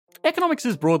Economics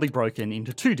is broadly broken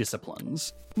into two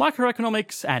disciplines,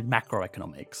 microeconomics and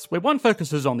macroeconomics, where one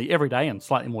focuses on the everyday and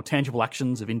slightly more tangible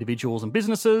actions of individuals and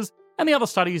businesses, and the other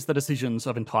studies the decisions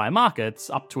of entire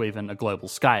markets up to even a global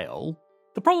scale.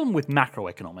 The problem with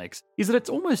macroeconomics is that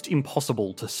it's almost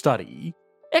impossible to study.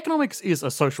 Economics is a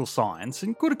social science,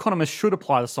 and good economists should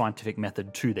apply the scientific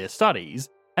method to their studies,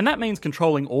 and that means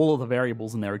controlling all of the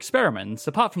variables in their experiments,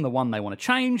 apart from the one they want to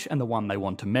change and the one they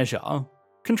want to measure.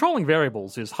 Controlling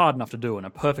variables is hard enough to do in a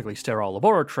perfectly sterile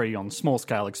laboratory on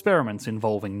small-scale experiments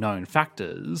involving known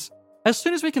factors. As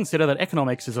soon as we consider that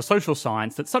economics is a social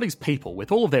science that studies people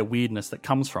with all of their weirdness that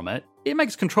comes from it, it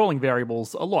makes controlling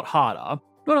variables a lot harder,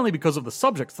 not only because of the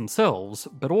subjects themselves,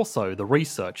 but also the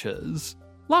researchers.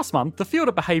 Last month, the field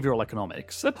of behavioural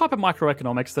economics, a type of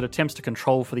microeconomics that attempts to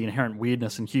control for the inherent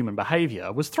weirdness in human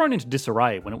behaviour, was thrown into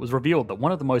disarray when it was revealed that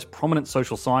one of the most prominent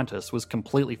social scientists was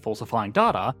completely falsifying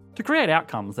data to create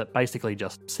outcomes that basically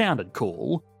just sounded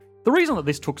cool. The reason that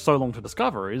this took so long to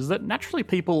discover is that naturally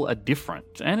people are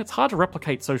different, and it's hard to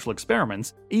replicate social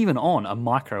experiments even on a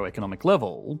microeconomic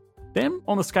level. Then,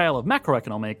 on the scale of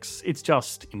macroeconomics, it's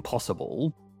just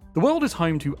impossible. The world is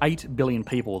home to 8 billion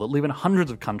people that live in hundreds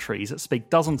of countries, speak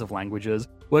dozens of languages,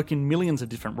 work in millions of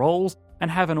different roles, and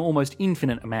have an almost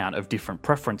infinite amount of different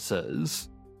preferences.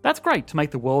 That's great to make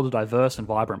the world a diverse and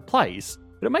vibrant place,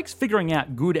 but it makes figuring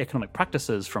out good economic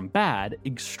practices from bad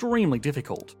extremely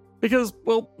difficult. Because,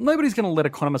 well, nobody's going to let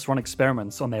economists run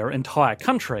experiments on their entire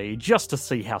country just to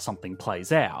see how something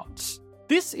plays out.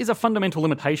 This is a fundamental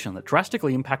limitation that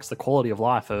drastically impacts the quality of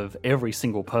life of every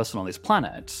single person on this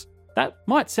planet. That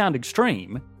might sound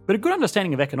extreme, but a good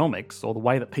understanding of economics, or the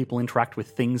way that people interact with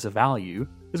things of value,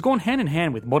 has gone hand in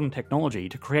hand with modern technology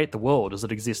to create the world as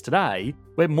it exists today,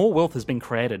 where more wealth has been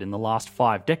created in the last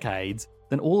 5 decades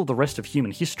than all of the rest of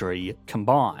human history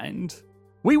combined.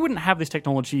 We wouldn't have this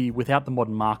technology without the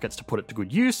modern markets to put it to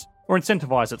good use, or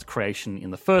incentivise its creation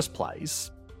in the first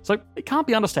place. So it can't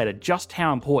be understated just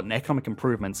how important economic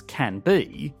improvements can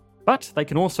be, but they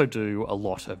can also do a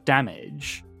lot of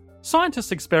damage.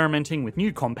 Scientists experimenting with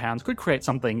new compounds could create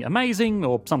something amazing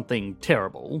or something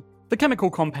terrible. The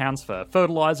chemical compounds for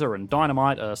fertiliser and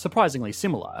dynamite are surprisingly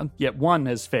similar, yet one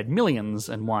has fed millions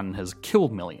and one has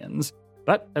killed millions.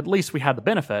 But at least we had the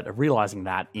benefit of realising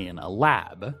that in a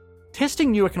lab. Testing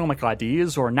new economic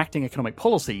ideas or enacting economic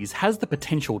policies has the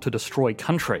potential to destroy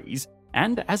countries,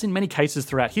 and, as in many cases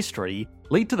throughout history,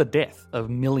 lead to the death of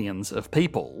millions of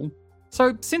people.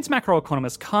 So, since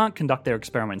macroeconomists can't conduct their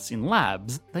experiments in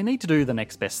labs, they need to do the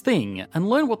next best thing and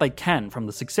learn what they can from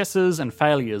the successes and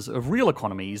failures of real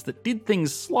economies that did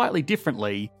things slightly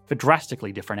differently for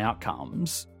drastically different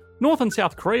outcomes. North and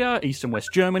South Korea, East and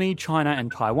West Germany, China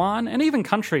and Taiwan, and even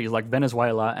countries like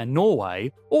Venezuela and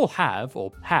Norway all have,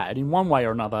 or had in one way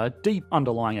or another, deep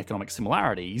underlying economic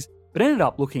similarities, but ended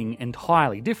up looking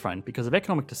entirely different because of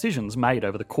economic decisions made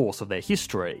over the course of their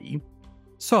history.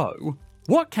 So,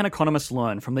 what can economists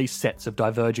learn from these sets of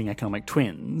diverging economic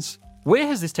twins? Where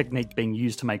has this technique been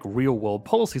used to make real-world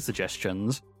policy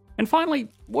suggestions? And finally,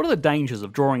 what are the dangers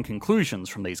of drawing conclusions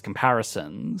from these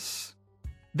comparisons?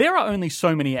 There are only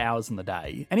so many hours in the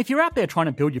day, and if you're out there trying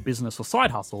to build your business or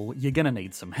side hustle, you're going to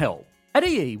need some help. At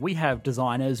EE, we have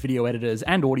designers, video editors,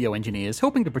 and audio engineers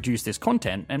helping to produce this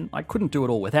content, and I couldn't do it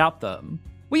all without them.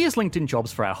 We use LinkedIn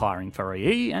Jobs for our hiring for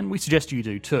EE, and we suggest you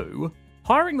do too.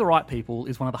 Hiring the right people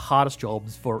is one of the hardest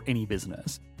jobs for any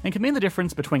business, and can mean the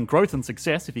difference between growth and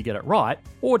success if you get it right,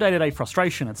 or day-to-day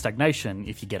frustration and stagnation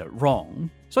if you get it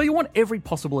wrong. So you want every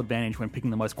possible advantage when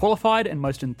picking the most qualified and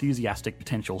most enthusiastic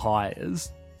potential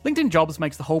hires. LinkedIn Jobs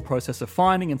makes the whole process of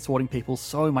finding and sorting people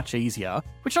so much easier,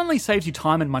 which not only saves you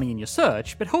time and money in your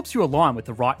search, but helps you align with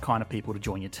the right kind of people to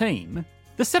join your team.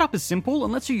 The setup is simple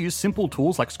and lets you use simple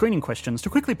tools like screening questions to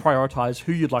quickly prioritise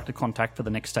who you'd like to contact for the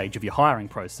next stage of your hiring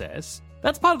process.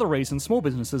 That's part of the reason small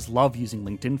businesses love using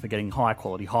LinkedIn for getting high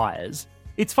quality hires.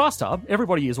 It's faster,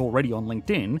 everybody is already on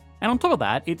LinkedIn, and on top of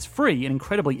that, it's free and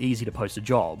incredibly easy to post a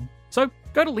job. So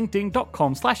go to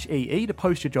linkedin.com/EE to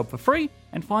post your job for free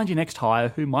and find your next hire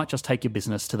who might just take your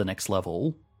business to the next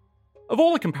level. Of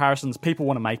all the comparisons people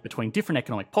want to make between different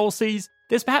economic policies,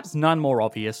 there's perhaps none more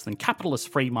obvious than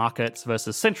capitalist free markets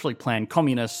versus centrally planned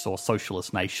communists or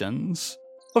socialist nations.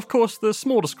 Of course, the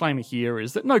small disclaimer here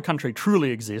is that no country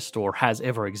truly exists or has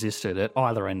ever existed at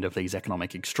either end of these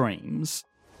economic extremes.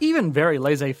 Even very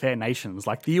laissez-faire nations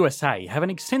like the USA have an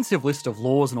extensive list of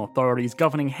laws and authorities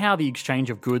governing how the exchange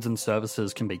of goods and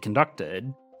services can be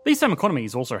conducted. These same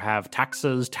economies also have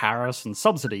taxes, tariffs, and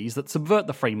subsidies that subvert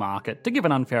the free market to give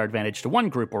an unfair advantage to one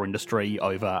group or industry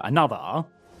over another.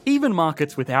 Even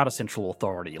markets without a central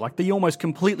authority, like the almost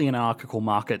completely anarchical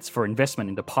markets for investment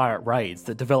into pirate raids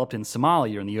that developed in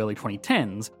Somalia in the early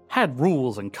 2010s, had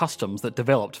rules and customs that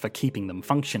developed for keeping them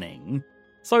functioning.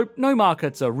 So no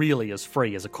markets are really as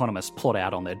free as economists plot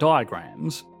out on their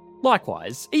diagrams.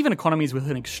 Likewise, even economies with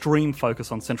an extreme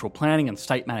focus on central planning and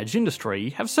state-managed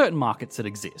industry have certain markets that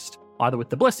exist, either with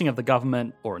the blessing of the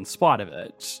government or in spite of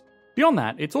it. Beyond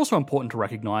that, it's also important to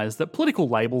recognise that political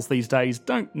labels these days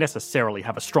don't necessarily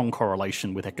have a strong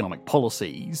correlation with economic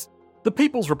policies. The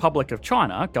People's Republic of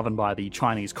China, governed by the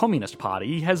Chinese Communist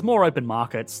Party, has more open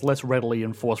markets, less readily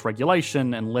enforced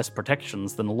regulation, and less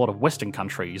protections than a lot of Western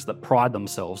countries that pride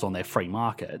themselves on their free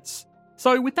markets.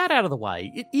 So with that out of the way,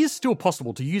 it is still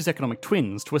possible to use economic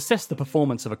twins to assess the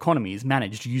performance of economies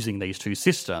managed using these two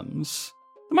systems.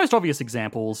 The most obvious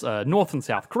examples are North and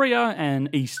South Korea and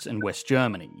East and West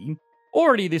Germany.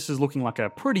 Already this is looking like a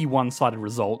pretty one-sided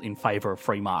result in favour of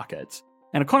free markets,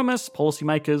 and economists,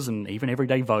 policymakers and even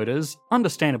everyday voters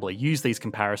understandably use these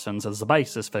comparisons as the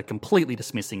basis for completely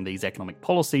dismissing these economic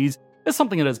policies as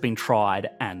something that has been tried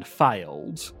and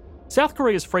failed. South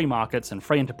Korea's free markets and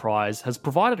free enterprise has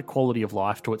provided a quality of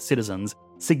life to its citizens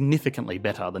significantly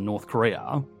better than North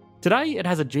Korea. Today, it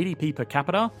has a GDP per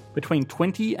capita between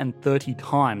 20 and 30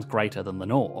 times greater than the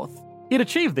North. It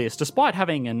achieved this despite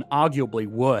having an arguably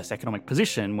worse economic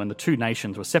position when the two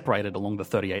nations were separated along the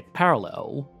 38th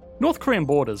parallel. North Korean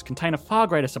borders contain a far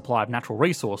greater supply of natural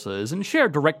resources and share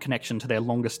a direct connection to their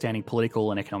longest-standing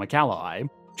political and economic ally,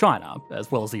 China,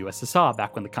 as well as the USSR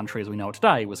back when the country as we know it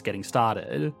today was getting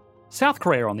started. South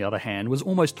Korea, on the other hand, was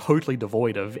almost totally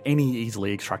devoid of any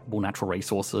easily extractable natural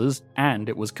resources, and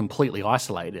it was completely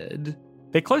isolated.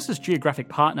 Their closest geographic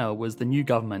partner was the new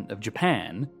government of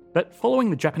Japan, but following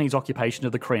the Japanese occupation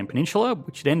of the Korean Peninsula,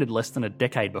 which had ended less than a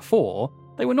decade before,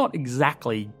 they were not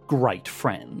exactly great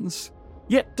friends.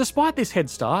 Yet, despite this head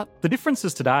start, the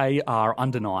differences today are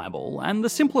undeniable, and the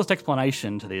simplest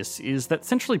explanation to this is that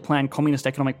centrally planned communist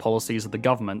economic policies of the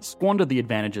government squandered the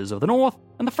advantages of the North,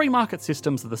 and the free market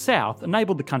systems of the South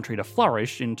enabled the country to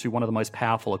flourish into one of the most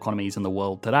powerful economies in the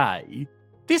world today.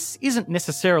 This isn't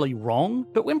necessarily wrong,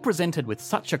 but when presented with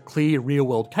such a clear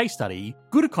real-world case study,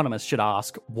 good economists should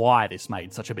ask why this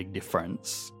made such a big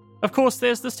difference. Of course,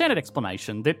 there's the standard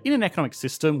explanation that in an economic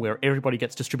system where everybody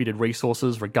gets distributed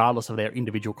resources regardless of their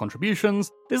individual contributions,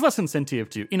 there's less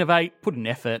incentive to innovate, put in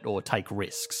effort, or take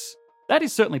risks. That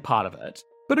is certainly part of it,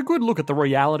 but a good look at the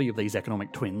reality of these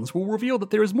economic twins will reveal that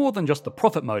there is more than just the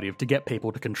profit motive to get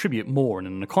people to contribute more in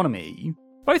an economy.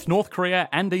 Both North Korea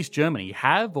and East Germany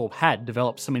have or had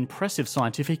developed some impressive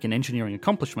scientific and engineering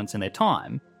accomplishments in their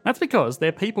time. That's because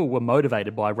their people were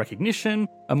motivated by recognition,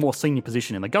 a more senior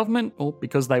position in the government, or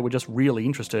because they were just really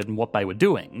interested in what they were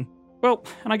doing. Well,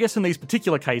 and I guess in these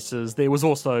particular cases, there was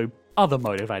also other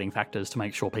motivating factors to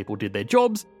make sure people did their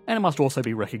jobs, and it must also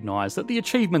be recognised that the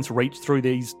achievements reached through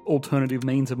these alternative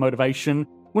means of motivation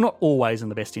were not always in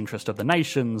the best interest of the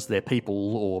nations, their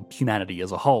people, or humanity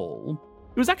as a whole.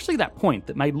 It was actually that point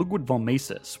that made Ludwig von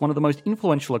Mises, one of the most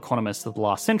influential economists of the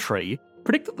last century,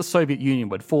 predict that the Soviet Union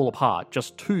would fall apart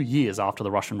just 2 years after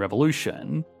the Russian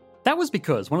Revolution. That was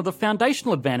because one of the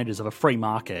foundational advantages of a free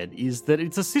market is that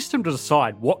it's a system to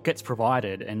decide what gets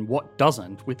provided and what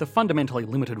doesn't with the fundamentally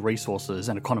limited resources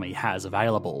an economy has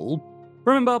available.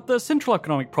 Remember, the central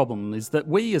economic problem is that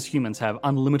we as humans have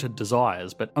unlimited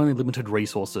desires but only limited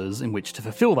resources in which to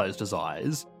fulfill those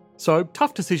desires. So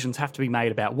tough decisions have to be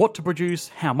made about what to produce,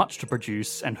 how much to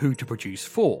produce, and who to produce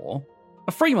for.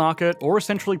 A free market or a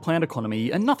centrally planned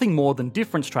economy are nothing more than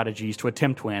different strategies to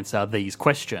attempt to answer these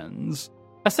questions.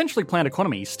 A centrally planned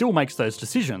economy still makes those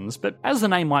decisions, but as the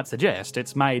name might suggest,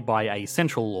 it's made by a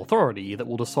central authority that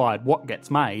will decide what gets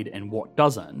made and what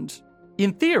doesn't.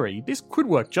 In theory, this could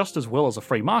work just as well as a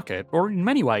free market, or in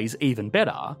many ways even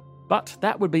better. But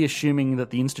that would be assuming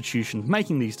that the institutions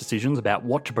making these decisions about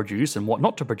what to produce and what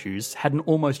not to produce had an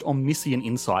almost omniscient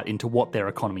insight into what their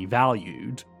economy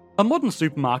valued. A modern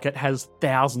supermarket has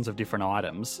thousands of different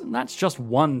items, and that's just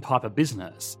one type of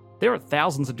business. There are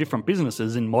thousands of different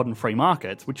businesses in modern free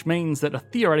markets, which means that a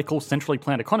theoretical centrally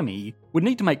planned economy would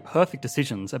need to make perfect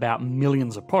decisions about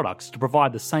millions of products to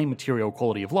provide the same material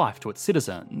quality of life to its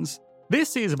citizens.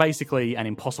 This is basically an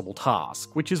impossible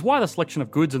task, which is why the selection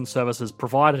of goods and services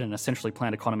provided in a centrally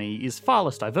planned economy is far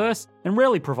less diverse and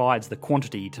rarely provides the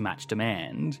quantity to match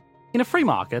demand. In a free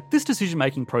market, this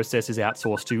decision-making process is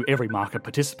outsourced to every market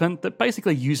participant that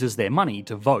basically uses their money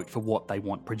to vote for what they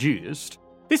want produced.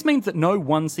 This means that no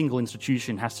one single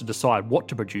institution has to decide what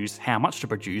to produce, how much to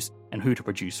produce, and who to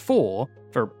produce for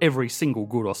every single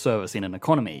good or service in an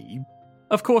economy.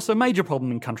 Of course, a major problem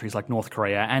in countries like North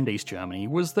Korea and East Germany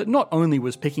was that not only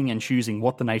was picking and choosing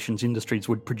what the nation's industries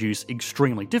would produce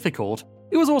extremely difficult,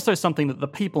 it was also something that the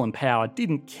people in power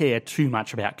didn't care too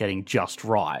much about getting just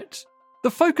right. The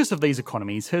focus of these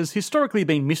economies has historically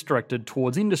been misdirected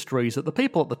towards industries that the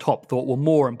people at the top thought were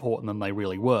more important than they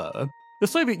really were. The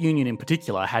Soviet Union in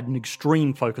particular had an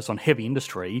extreme focus on heavy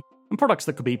industry and products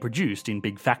that could be produced in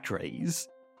big factories.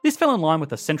 This fell in line with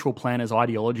the central planners'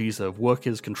 ideologies of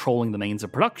workers controlling the means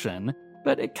of production,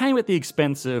 but it came at the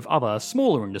expense of other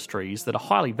smaller industries that are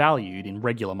highly valued in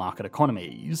regular market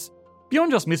economies.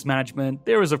 Beyond just mismanagement,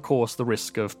 there is of course the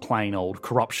risk of plain old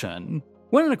corruption.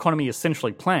 When an economy is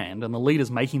centrally planned and the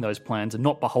leaders making those plans are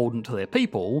not beholden to their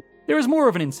people, there is more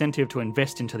of an incentive to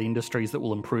invest into the industries that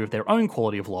will improve their own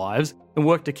quality of lives and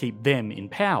work to keep them in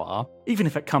power, even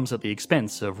if it comes at the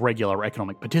expense of regular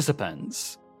economic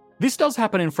participants. This does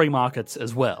happen in free markets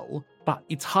as well, but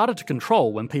it's harder to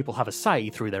control when people have a say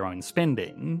through their own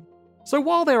spending. So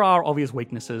while there are obvious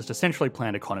weaknesses to centrally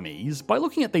planned economies, by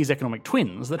looking at these economic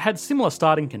twins that had similar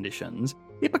starting conditions,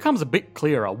 it becomes a bit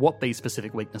clearer what these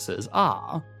specific weaknesses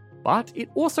are. But it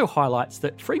also highlights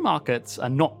that free markets are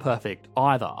not perfect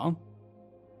either.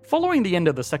 Following the end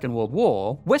of the Second World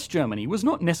War, West Germany was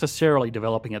not necessarily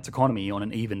developing its economy on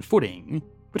an even footing.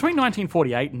 Between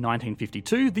 1948 and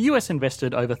 1952, the US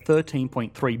invested over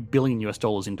 $13.3 billion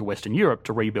into Western Europe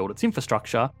to rebuild its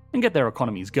infrastructure and get their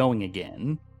economies going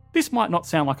again. This might not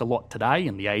sound like a lot today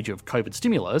in the age of COVID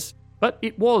stimulus, but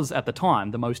it was at the time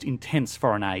the most intense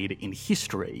foreign aid in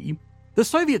history. The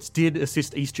Soviets did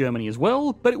assist East Germany as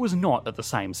well, but it was not at the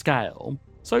same scale.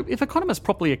 So if economists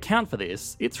properly account for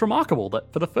this, it's remarkable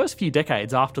that for the first few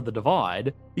decades after the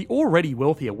divide, the already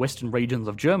wealthier western regions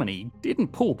of Germany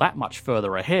didn't pull that much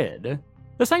further ahead.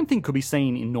 The same thing could be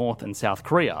seen in North and South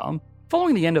Korea.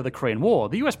 Following the end of the Korean War,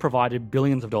 the US provided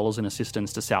billions of dollars in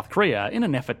assistance to South Korea in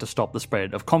an effort to stop the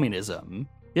spread of communism.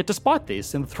 Yet despite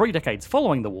this, in the 3 decades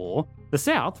following the war, the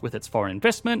South, with its foreign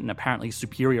investment and apparently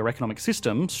superior economic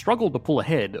system, struggled to pull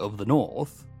ahead of the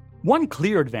North. One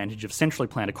clear advantage of centrally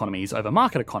planned economies over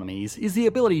market economies is the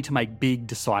ability to make big,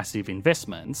 decisive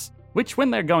investments, which when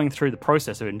they're going through the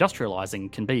process of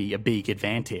industrialising can be a big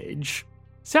advantage.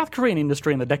 South Korean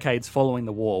industry in the decades following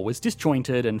the war was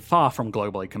disjointed and far from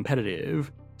globally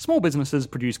competitive. Small businesses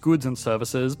produced goods and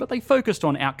services, but they focused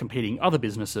on outcompeting other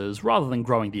businesses rather than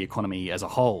growing the economy as a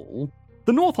whole.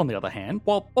 The North, on the other hand,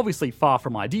 while obviously far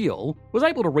from ideal, was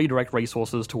able to redirect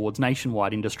resources towards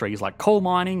nationwide industries like coal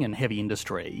mining and heavy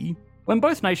industry. When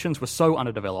both nations were so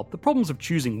underdeveloped, the problems of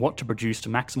choosing what to produce to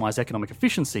maximise economic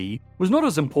efficiency was not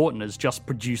as important as just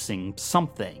producing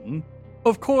something.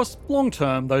 Of course,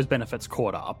 long-term, those benefits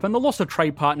caught up, and the loss of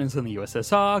trade partners in the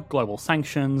USSR, global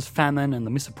sanctions, famine, and the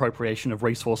misappropriation of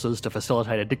resources to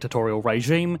facilitate a dictatorial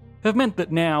regime have meant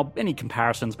that now any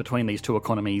comparisons between these two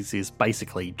economies is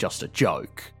basically just a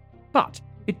joke. But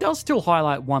it does still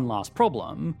highlight one last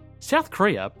problem. South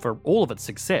Korea, for all of its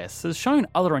success, has shown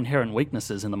other inherent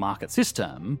weaknesses in the market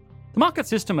system. The market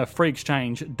system of free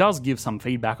exchange does give some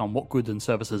feedback on what goods and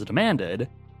services are demanded,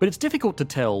 but it's difficult to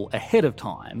tell ahead of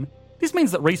time. This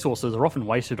means that resources are often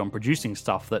wasted on producing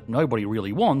stuff that nobody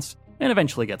really wants and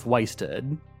eventually gets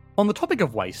wasted. On the topic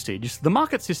of wastage, the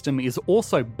market system is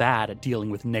also bad at dealing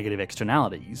with negative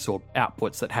externalities, or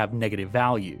outputs that have negative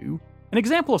value. An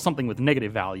example of something with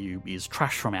negative value is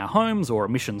trash from our homes or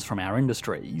emissions from our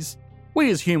industries.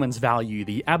 We as humans value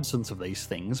the absence of these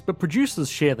things, but producers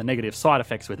share the negative side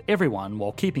effects with everyone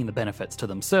while keeping the benefits to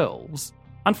themselves.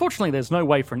 Unfortunately, there's no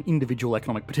way for an individual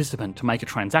economic participant to make a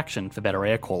transaction for better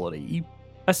air quality.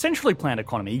 A centrally planned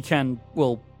economy can,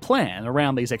 plan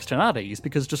around these externalities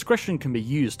because discretion can be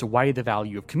used to weigh the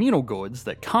value of communal goods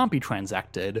that can't be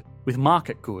transacted with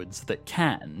market goods that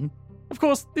can. Of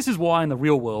course, this is why in the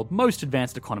real world most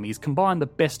advanced economies combine the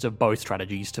best of both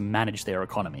strategies to manage their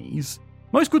economies.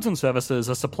 Most goods and services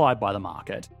are supplied by the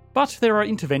market, but there are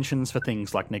interventions for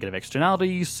things like negative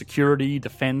externalities, security,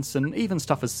 defence, and even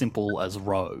stuff as simple as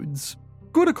roads.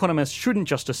 Good economists shouldn't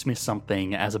just dismiss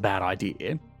something as a bad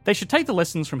idea. They should take the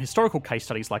lessons from historical case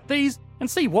studies like these and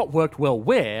see what worked well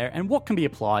where and what can be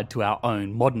applied to our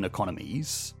own modern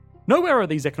economies. Nowhere are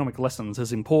these economic lessons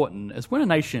as important as when a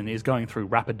nation is going through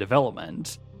rapid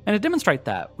development, and to demonstrate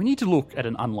that, we need to look at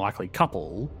an unlikely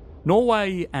couple,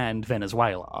 Norway and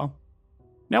Venezuela.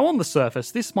 Now on the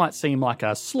surface, this might seem like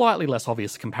a slightly less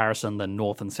obvious comparison than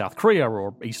North and South Korea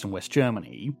or East and West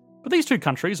Germany, but these two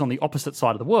countries on the opposite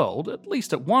side of the world, at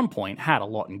least at one point, had a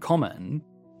lot in common.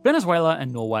 Venezuela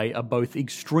and Norway are both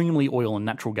extremely oil and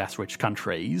natural gas rich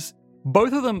countries.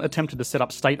 Both of them attempted to set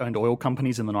up state-owned oil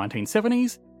companies in the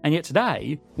 1970s, and yet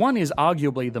today, one is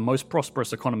arguably the most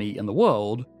prosperous economy in the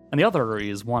world, and the other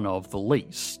is one of the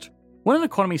least. When an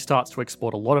economy starts to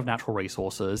export a lot of natural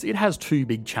resources, it has two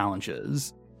big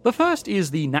challenges. The first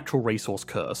is the natural resource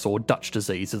curse, or Dutch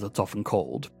disease as it's often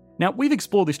called. Now, we've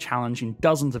explored this challenge in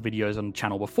dozens of videos on the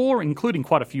channel before, including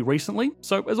quite a few recently,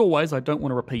 so as always, I don't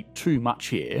want to repeat too much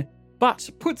here. But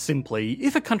put simply,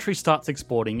 if a country starts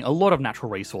exporting a lot of natural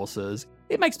resources,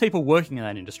 it makes people working in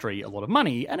that industry a lot of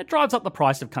money, and it drives up the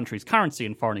price of countries' currency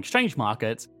in foreign exchange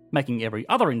markets, making every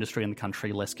other industry in the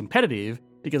country less competitive,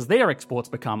 because their exports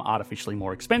become artificially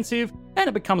more expensive, and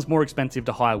it becomes more expensive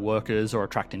to hire workers or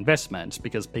attract investment,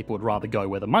 because people would rather go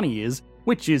where the money is,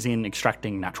 which is in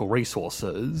extracting natural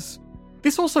resources.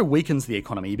 This also weakens the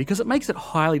economy because it makes it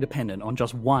highly dependent on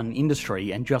just one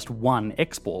industry and just one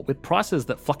export, with prices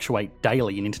that fluctuate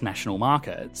daily in international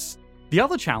markets. The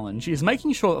other challenge is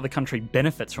making sure that the country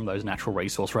benefits from those natural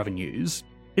resource revenues.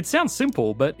 It sounds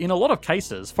simple, but in a lot of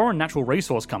cases, foreign natural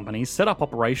resource companies set up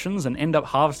operations and end up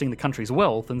harvesting the country's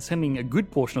wealth and sending a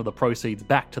good portion of the proceeds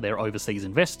back to their overseas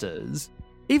investors.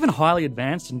 Even highly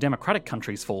advanced and democratic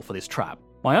countries fall for this trap.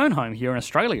 My own home here in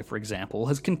Australia, for example,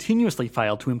 has continuously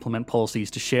failed to implement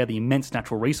policies to share the immense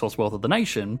natural resource wealth of the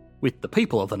nation with the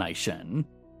people of the nation.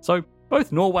 So,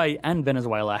 both Norway and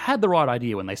Venezuela had the right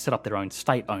idea when they set up their own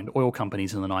state-owned oil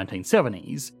companies in the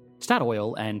 1970s,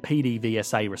 Statoil and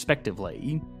PDVSA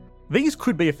respectively. These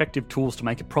could be effective tools to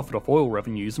make a profit off oil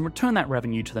revenues and return that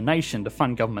revenue to the nation to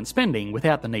fund government spending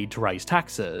without the need to raise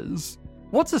taxes.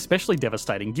 What's especially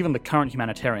devastating given the current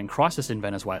humanitarian crisis in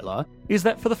Venezuela is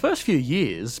that for the first few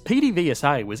years,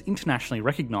 PDVSA was internationally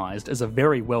recognised as a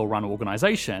very well-run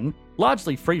organisation,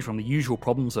 largely free from the usual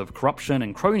problems of corruption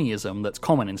and cronyism that's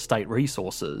common in state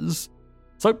resources.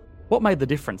 So, what made the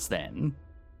difference then?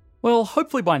 Well,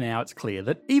 hopefully by now it's clear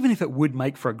that even if it would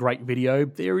make for a great video,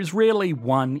 there is rarely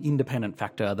one independent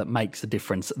factor that makes a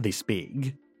difference this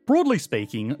big. Broadly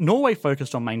speaking, Norway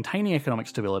focused on maintaining economic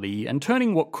stability and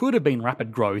turning what could have been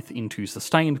rapid growth into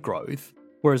sustained growth,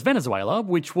 whereas Venezuela,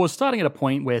 which was starting at a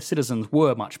point where citizens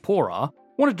were much poorer,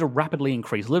 wanted to rapidly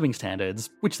increase living standards,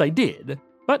 which they did,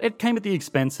 but it came at the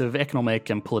expense of economic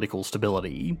and political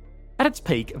stability. At its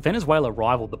peak, Venezuela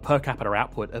rivaled the per capita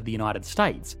output of the United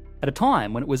States, at a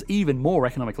time when it was even more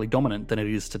economically dominant than it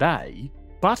is today.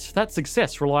 But that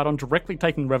success relied on directly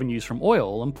taking revenues from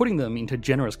oil and putting them into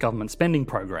generous government spending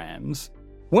programs.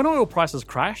 When oil prices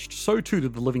crashed, so too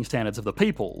did the living standards of the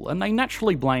people, and they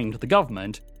naturally blamed the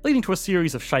government, leading to a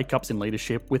series of shake-ups in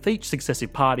leadership, with each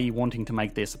successive party wanting to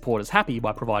make their supporters happy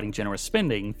by providing generous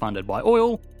spending funded by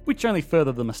oil, which only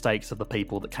furthered the mistakes of the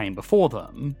people that came before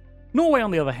them. Norway,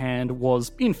 on the other hand,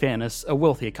 was, in fairness, a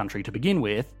wealthier country to begin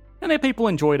with, and their people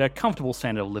enjoyed a comfortable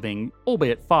standard of living,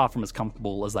 albeit far from as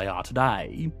comfortable as they are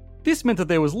today. This meant that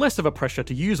there was less of a pressure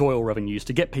to use oil revenues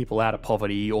to get people out of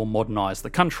poverty or modernise the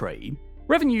country.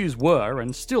 Revenues were,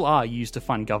 and still are, used to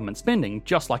fund government spending,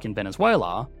 just like in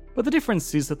Venezuela, but the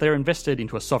difference is that they're invested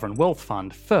into a sovereign wealth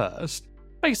fund first,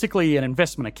 basically an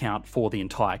investment account for the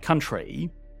entire country.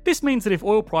 This means that if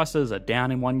oil prices are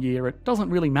down in one year, it doesn't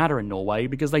really matter in Norway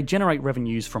because they generate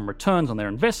revenues from returns on their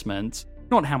investments,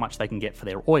 not how much they can get for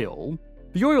their oil.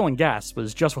 The oil and gas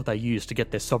was just what they used to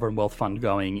get their sovereign wealth fund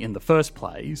going in the first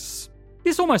place.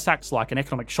 This almost acts like an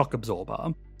economic shock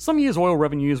absorber. Some years oil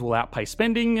revenues will outpace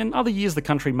spending, and other years the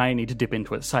country may need to dip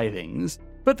into its savings,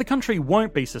 but the country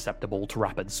won't be susceptible to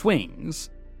rapid swings.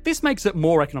 This makes it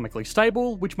more economically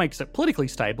stable, which makes it politically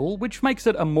stable, which makes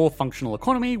it a more functional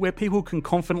economy where people can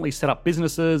confidently set up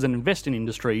businesses and invest in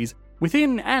industries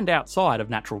within and outside of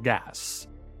natural gas.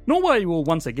 Norway will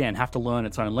once again have to learn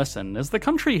its own lesson, as the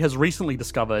country has recently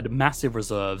discovered massive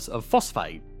reserves of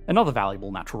phosphate, another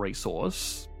valuable natural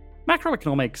resource.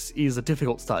 Macroeconomics is a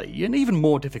difficult study, and even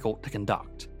more difficult to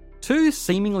conduct. Two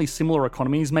seemingly similar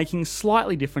economies making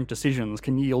slightly different decisions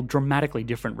can yield dramatically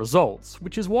different results,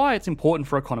 which is why it's important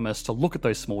for economists to look at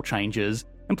those small changes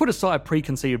and put aside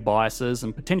preconceived biases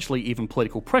and potentially even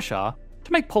political pressure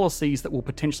to make policies that will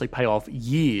potentially pay off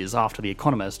years after the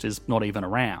economist is not even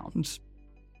around.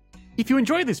 If you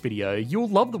enjoyed this video, you'll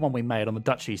love the one we made on the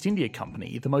Dutch East India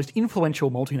Company, the most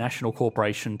influential multinational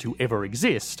corporation to ever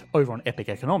exist, over on Epic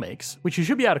Economics, which you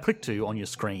should be able to click to on your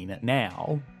screen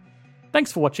now.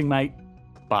 Thanks for watching, mate.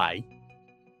 Bye.